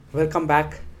Welcome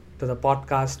back to the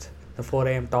podcast, the 4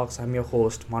 a.m. Talks. I'm your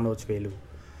host, Manoj Velu.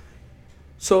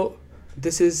 So,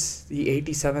 this is the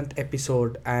 87th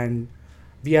episode, and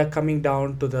we are coming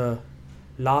down to the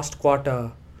last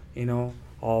quarter,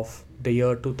 of the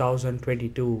year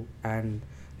 2022, and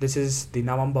this is the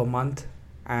November month,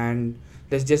 and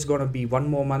there's just going to be one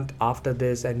more month after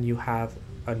this, and you have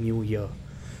a new year.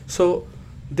 So,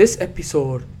 this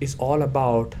episode is all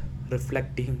about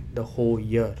reflecting the whole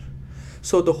year.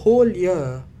 So, the whole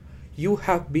year, you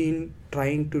have been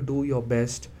trying to do your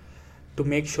best to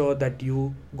make sure that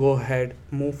you go ahead,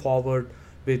 move forward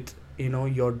with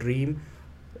your dream,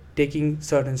 taking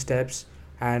certain steps.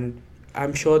 And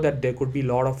I'm sure that there could be a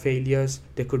lot of failures,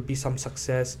 there could be some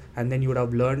success, and then you would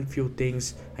have learned few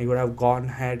things, and you would have gone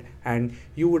ahead, and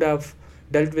you would have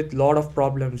dealt with a lot of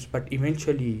problems, but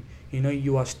eventually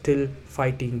you are still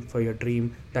fighting for your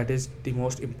dream. That is the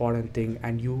most important thing,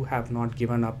 and you have not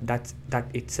given up. That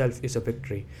itself is a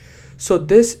victory. So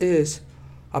this is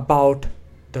about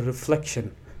the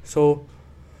reflection. So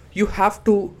you have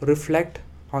to reflect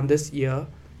on this year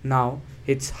now.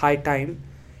 It's high time.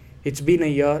 It's been a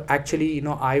year. Actually,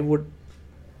 I would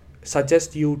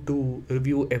suggest you to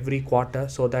review every quarter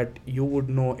so that you would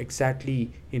know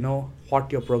exactly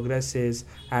what your progress is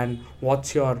and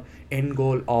what's your end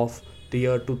goal of the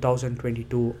year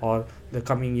 2022 or the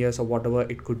coming years or whatever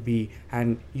it could be,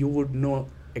 and you would know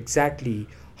exactly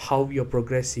how you're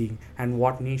progressing and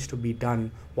what needs to be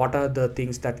done, what are the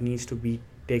things that needs to be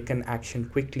taken action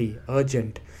quickly,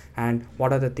 urgent, and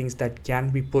what are the things that can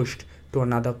be pushed to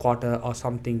another quarter or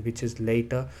something which is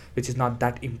later, which is not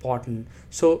that important.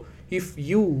 So if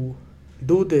you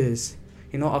do this,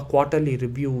 a quarterly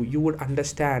review, you would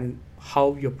understand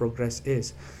how your progress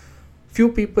is. Few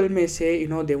people may say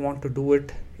they want to do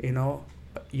it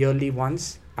yearly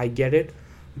once. I get it,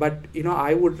 but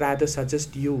I would rather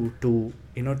suggest you to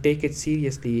take it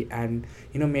seriously and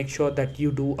make sure that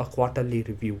you do a quarterly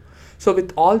review. So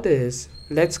with all this,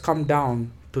 let's come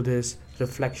down to this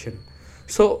reflection.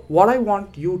 So what I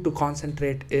want you to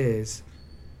concentrate is,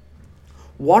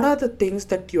 what are the things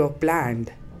that you have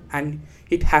planned and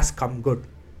it has come good.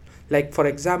 Like for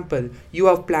example, you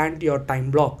have planned your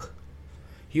time block,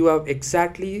 you have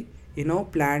exactly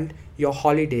planned your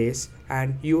holidays,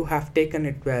 and you have taken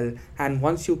it well, and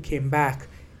once you came back,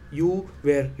 you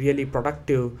were really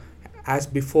productive as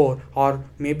before, or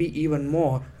maybe even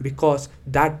more, because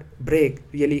that break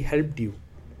really helped you.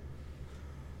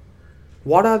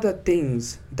 What are the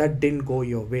things that didn't go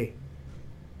your way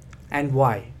and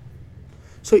why?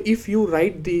 So if you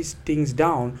write these things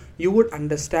down, you would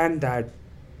understand that,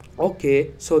 okay,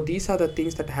 so these are the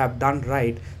things that I have done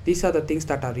right, these are the things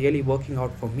that are really working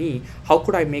out for me, how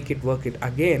could I make it work it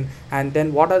again, and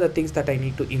then what are the things that I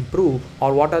need to improve,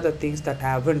 or what are the things that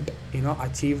I haven't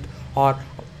achieved, or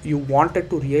you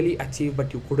wanted to really achieve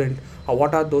but you couldn't, or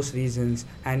what are those reasons,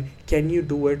 and can you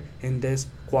do it in this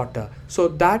quarter. So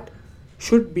that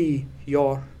should be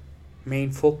your main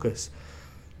focus.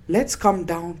 Let's come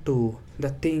down to the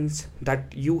things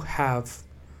that you have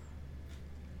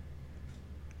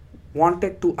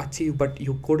wanted to achieve but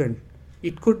you couldn't.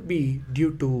 It could be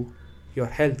due to your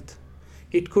health,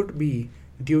 it could be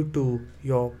due to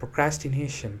your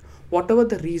procrastination. Whatever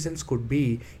the reasons could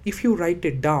be, if you write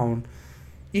it down,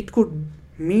 it could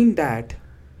mean that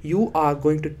you are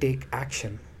going to take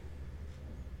action.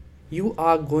 You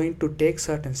are going to take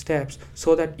certain steps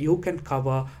so that you can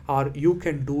cover or you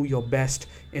can do your best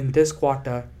in this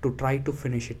quarter to try to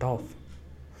finish it off.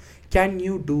 Can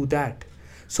you do that?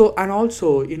 So, and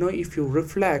also, if you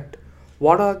reflect,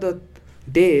 what are the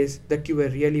days that you were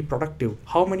really productive?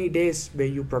 How many days were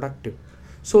you productive?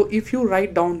 So if you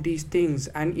write down these things,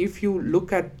 and if you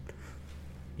look at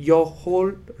your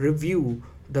whole review,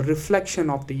 the reflection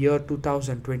of the year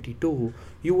 2022,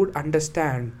 you would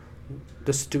understand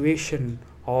the situation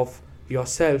of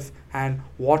yourself and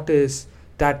what is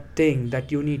that thing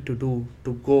that you need to do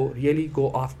to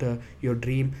go after your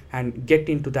dream and get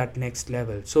into that next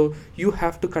level. So you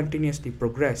have to continuously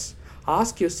progress.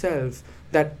 Ask yourself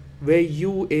that, were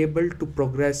you able to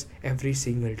progress every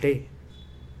single day?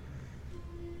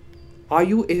 Are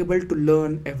you able to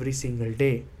learn every single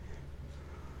day?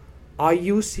 Are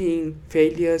you seeing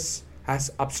failures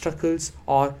as obstacles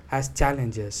or as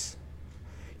challenges?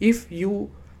 If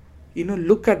you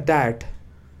look at that,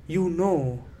 you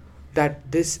know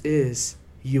that this is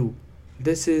you,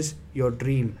 this is your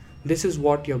dream, this is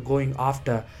what you're going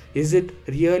after. Is it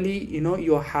really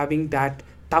you're having that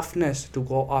toughness to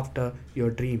go after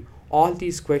your dream? All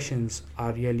these questions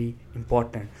are really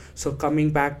important. So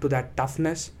coming back to that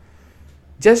toughness,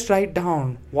 just write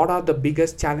down what are the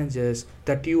biggest challenges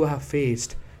that you have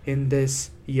faced in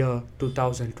this year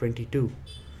 2022?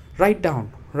 Write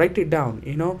it down,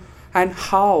 and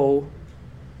how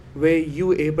were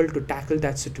you able to tackle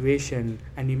that situation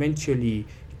and eventually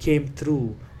came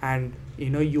through, and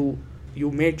you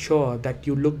made sure that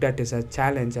you looked at it as a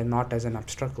challenge and not as an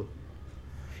obstacle.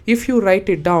 If you write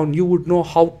it down, you would know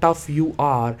how tough you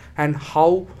are and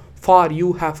how far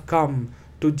you have come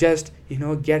to just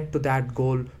get to that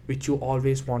goal which you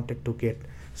always wanted to get.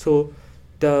 So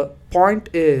the point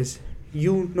is,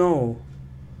 you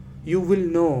will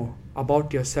know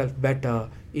about yourself better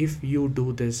if you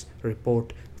do this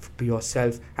report to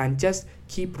yourself and just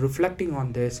keep reflecting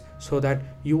on this, so that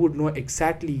you would know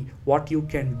exactly what you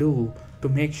can do to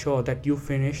make sure that you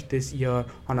finish this year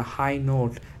on a high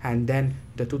note, and then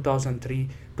the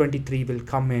 2023 will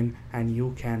come in and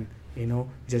you can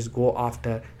just go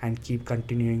after and keep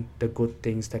continuing the good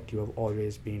things that you have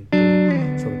always been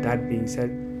doing. So that being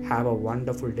said, have a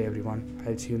wonderful day everyone.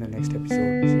 I'll see you in the next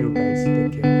episode. See you guys,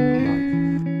 take care.